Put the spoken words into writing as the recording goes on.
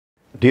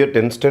Dear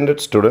 10th standard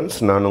students,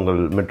 நான் உங்கள்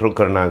metro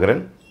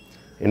Karunakaran.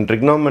 In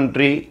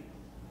trigonometry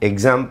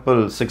example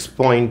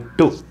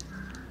 6.2,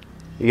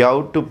 you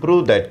have to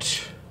prove that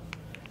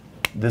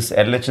this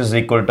LHS is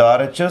equal to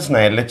RHS.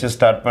 நான் LHS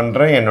start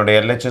பண்ணுறேன். என்னோட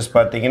LHS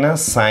பார்த்தீங்கன்னா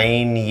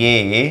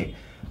sinA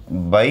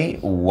by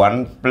 1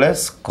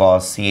 plus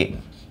cosA.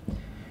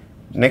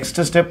 Next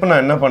step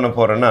நான் என்ன பண்ண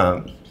போகிறேன்னா,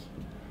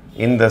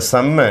 இந்த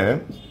சம்மை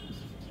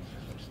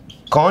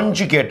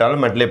கான்ஜுகேட்டால்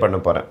மல்டிப்ளை பண்ண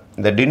போகிறேன்.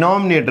 இந்த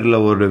டினாமினேட்டரில்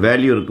ஒரு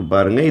வேல்யூ இருக்குது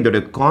பாருங்கள்.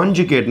 இதோடைய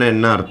கான்ஜுகேட்னா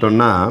என்ன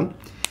அர்த்தம்னா,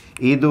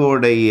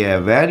 இதோடைய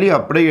வேல்யூ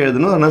அப்படியே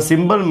எழுதணும், ஆனால்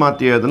சிம்பிள்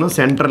மாற்றி எழுதணும்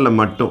சென்டரில்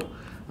மட்டும்.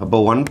 அப்போ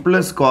 1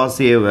 +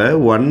 cosAவை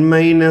 1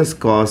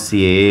 -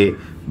 cosA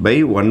by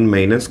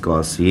 1 -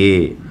 cosA.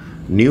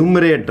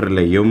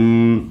 நியூமரேட்டர்லையும்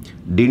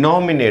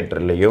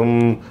டினாமினேட்டர்லையும்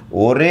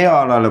ஒரே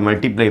ஆளால்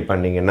மல்டிப்ளை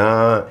பண்ணிங்கன்னா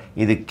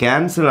இது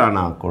கேன்சல்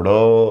ஆனால் கூட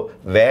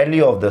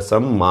வேல்யூ ஆஃப் த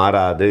சம்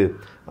மாறாது.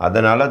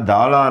 அதனால்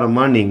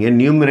தாராளமாக நீங்கள்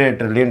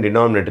நியூமரேட்டர்லேயும்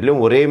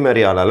டினாமினேட்டர்லேயும் ஒரே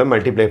மாதிரி ஆளால்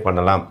மல்டிப்ளை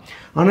பண்ணலாம்.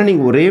 ஆனால்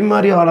நீங்கள் ஒரே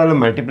மாதிரி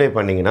ஆளால் மல்டிப்ளை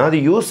பண்ணிங்கன்னா அது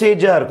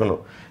யூசேஜாக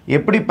இருக்கணும்.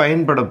 எப்படி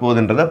பயன்பட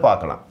போகுதுன்றதை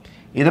பார்க்கலாம்.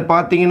 இதை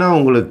பார்த்தீங்கன்னா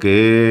உங்களுக்கு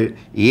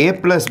A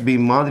 + B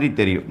மாதிரி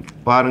தெரியும்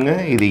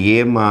பாருங்கள். இது A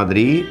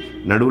மாதிரி,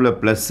 நடுவில்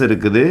ப்ளஸ்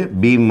இருக்குது,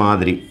 B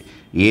மாதிரி,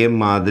 A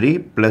மாதிரி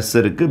ப்ளஸ்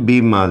இருக்குது, B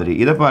மாதிரி.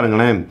 இதை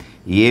பாருங்களேன்,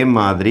 A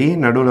மாதிரி,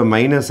 நடுவில்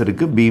மைனஸ்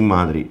இருக்குது, B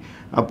மாதிரி.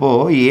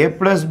 அப்போது A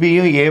 +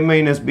 Bயும் A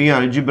 - Bயும்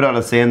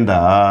அல்ஜிப்ராவில்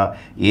சேர்ந்தா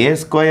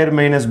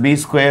A² -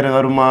 B²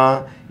 வருமா?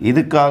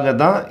 இதுக்காக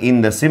தான்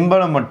இந்த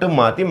சிம்பிளை மட்டும்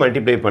மாற்றி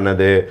மல்டிப்ளை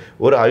பண்ணது.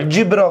 ஒரு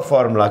அல்ஜிப்ரா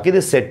ஃபார்முலாக்கு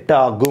இது செட்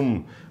ஆகும்.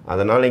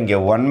 அதனால் இங்கே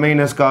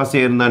 1 - cosA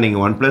இருந்தால்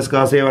நீங்கள் 1 +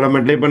 cosA வேலை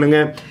மல்டிப்ளை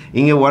பண்ணுங்கள்.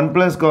 இங்கே 1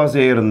 +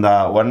 cosA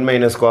இருந்தால் 1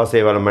 -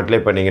 cosA வேலை மல்டிப்ளை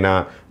பண்ணிங்கன்னா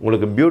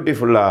உங்களுக்கு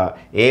பியூட்டிஃபுல்லாக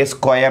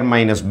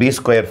A² -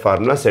 B²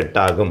 ஃபார்முலா செட்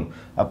ஆகும்.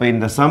 அப்போ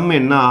இந்த சம்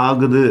என்ன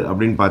ஆகுது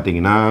அப்படின்னு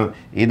பார்த்தீங்கன்னா,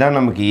 இதான்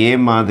நமக்கு A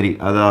மாதிரி,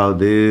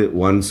 அதாவது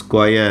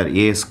 1²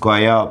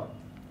 A².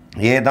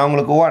 A தான்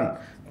உங்களுக்கு 1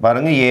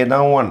 பாருங்கள், A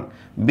தான் 1.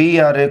 B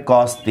யார்?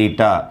 cos θ.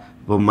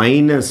 இப்போ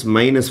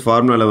மைனஸ்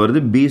ஃபார்முலாவில்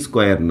வருது,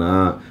 B²னா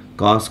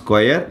cos²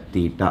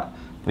 θ.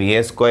 இப்போ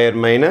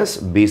A²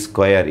 - B²,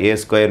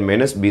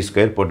 A² -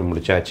 B² போட்டு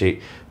முடிச்சாச்சு.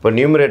 இப்போ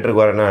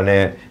நியூமரேட்டருக்கு வர நான்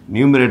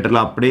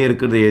நியூமரேட்டரில் அப்படியே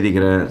இருக்கிறது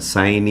எழுதிக்கிறேன்,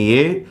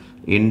 sinA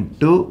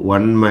 ×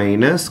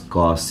 1 -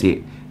 cosA.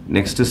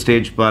 நெக்ஸ்ட்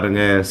ஸ்டேஜ்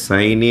பாருங்கள்,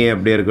 sinA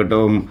அப்படியே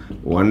இருக்கட்டும்,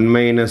 1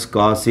 -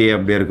 cosA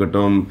அப்படியே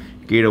இருக்கட்டும்,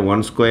 கீழே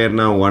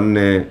 1² 1,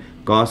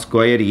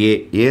 cos²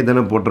 A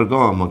தானே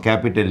போட்டிருக்கோம். ஆமாம்,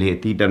 கேபிட்டல் A,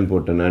 தீட்டான்னு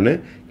போட்டேன் நான்,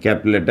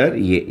 கேபிட்டல் லெட்டர்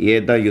A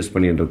தான் யூஸ்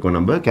பண்ணிட்டு இருக்கோம்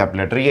நம்ம,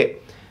 கேபிட்டல் லெட்டர் A.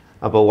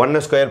 அப்போ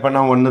 1²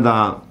 பண்ணால் 1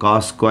 தான்,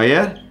 cos²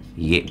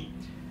 A.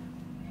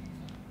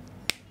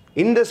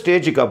 இந்த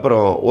ஸ்டேஜுக்கு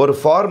அப்புறம் ஒரு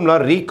ஃபார்முலா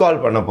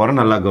ரீகால் பண்ண போகிறோம்,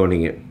 நல்லா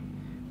கவனிங்க.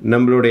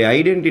 நம்மளுடைய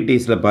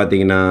ஐடென்டிட்டிஸில்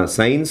பார்த்தீங்கன்னா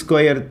sin²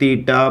 θ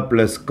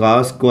 +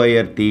 cos²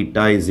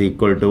 θ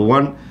 =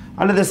 1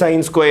 அல்லது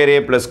sin² A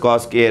 +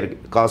 cos²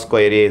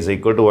 A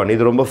 = 1.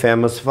 இது ரொம்ப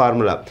famous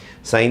formula.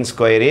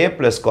 sin² A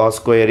 +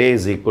 cos² A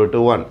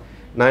 = 1.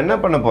 நான் என்ன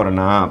பண்ண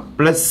போகிறேன்னா,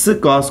 ப்ளஸ்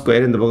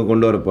cos² இந்த பக்கம்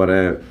கொண்டு வர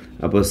போகிறேன்.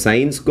 அப்போ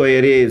sin²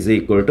 A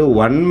 =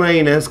 1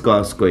 -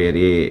 cos²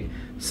 A.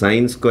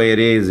 sin²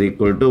 A =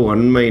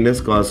 1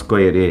 -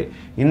 cos² A.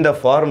 இந்த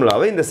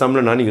ஃபார்முலாவை இந்த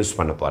சம்மில் நான் யூஸ்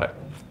பண்ண போகிறேன்.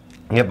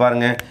 இங்கே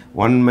பாருங்கள்,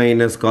 1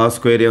 -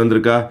 cos² A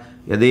வந்திருக்கா?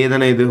 எதே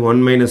தானே இது,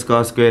 1 -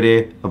 cos² A.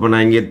 அப்போ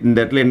நான் இங்கே இந்த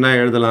இடத்துல என்ன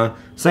எழுதலாம்?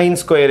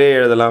 sin² A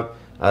எழுதலாம்.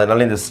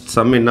 அதனால் இந்த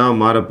சம் என்ன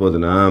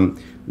மாறப்போகுதுன்னா,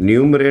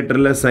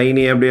 நியூமரேட்டரில்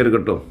sinA அப்படியே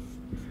இருக்கட்டும்,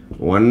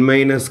 1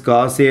 -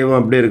 cosAவும்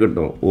அப்படியே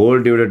இருக்கட்டும்,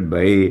 ஹோல் டிவைடட்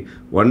பை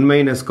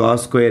 1 -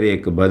 cos²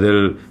 Aக்கு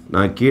பதில்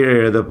நான் கீழே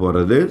எழுத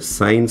போகிறது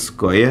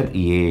sin²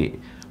 A.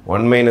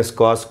 1 -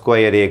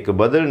 cos² Aக்கு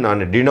பதில்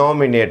நான்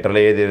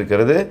டினாமினேட்டரில் எழுதி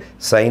இருக்கிறது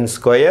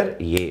sin²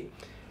 A.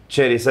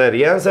 சரி சார்,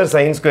 ஏன் சார்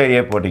sin² A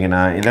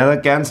போட்டிங்கன்னா இதாவது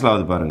கேன்சல்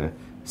ஆகுது பாருங்கள்.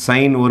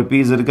 சைன் ஒரு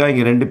பீஸ் இருக்கா,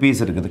 இங்கே 2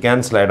 பீஸ் இருக்குது,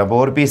 கேன்சல் ஆகிடும். அப்போ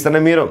ஒரு பீஸ்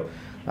தானே மீறும்.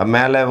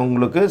 மேலே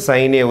உங்களுக்கு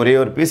sinA ஒரே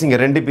ஒரு பீஸ், இங்கே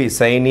 2 பீஸ்,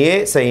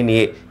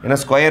 sinA. ஏன்னா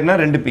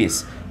ஸ்கொயர்னால் 2 பீஸ்,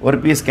 ஒரு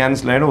பீஸ்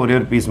கேன்சல் ஆகிடும், ஒரே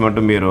ஒரு பீஸ்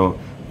மட்டும் மீறும்.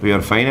 இப்போ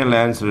your final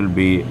answer will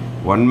be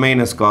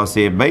 1 -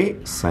 cosA by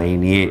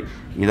sinA.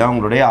 இதான்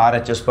உங்களுடைய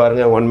RHS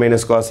பாருங்கள், 1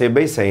 - cosA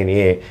by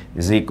sinA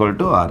 =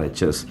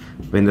 RHS.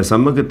 இப்போ இந்த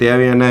சம்முக்கு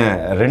தேவையான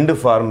 2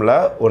 ஃபார்முலா,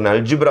 ஒன்று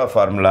algebra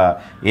formula,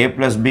 A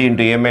 + B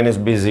 × A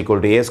 - B =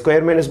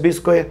 A² -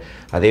 B².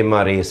 அதே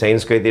மாதிரி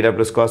sin² θ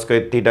 +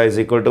 cos² θ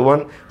 =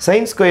 1,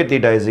 sin² θ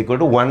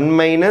 = 1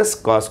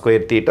 - cos²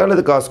 θ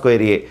அல்லது cos²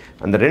 A.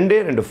 அந்த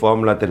 2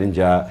 ஃபார்முலா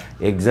தெரிஞ்சால்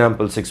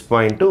எக்ஸாம்பிள்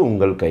 6.2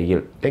 உங்கள்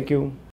கையில். தேங்க்யூ.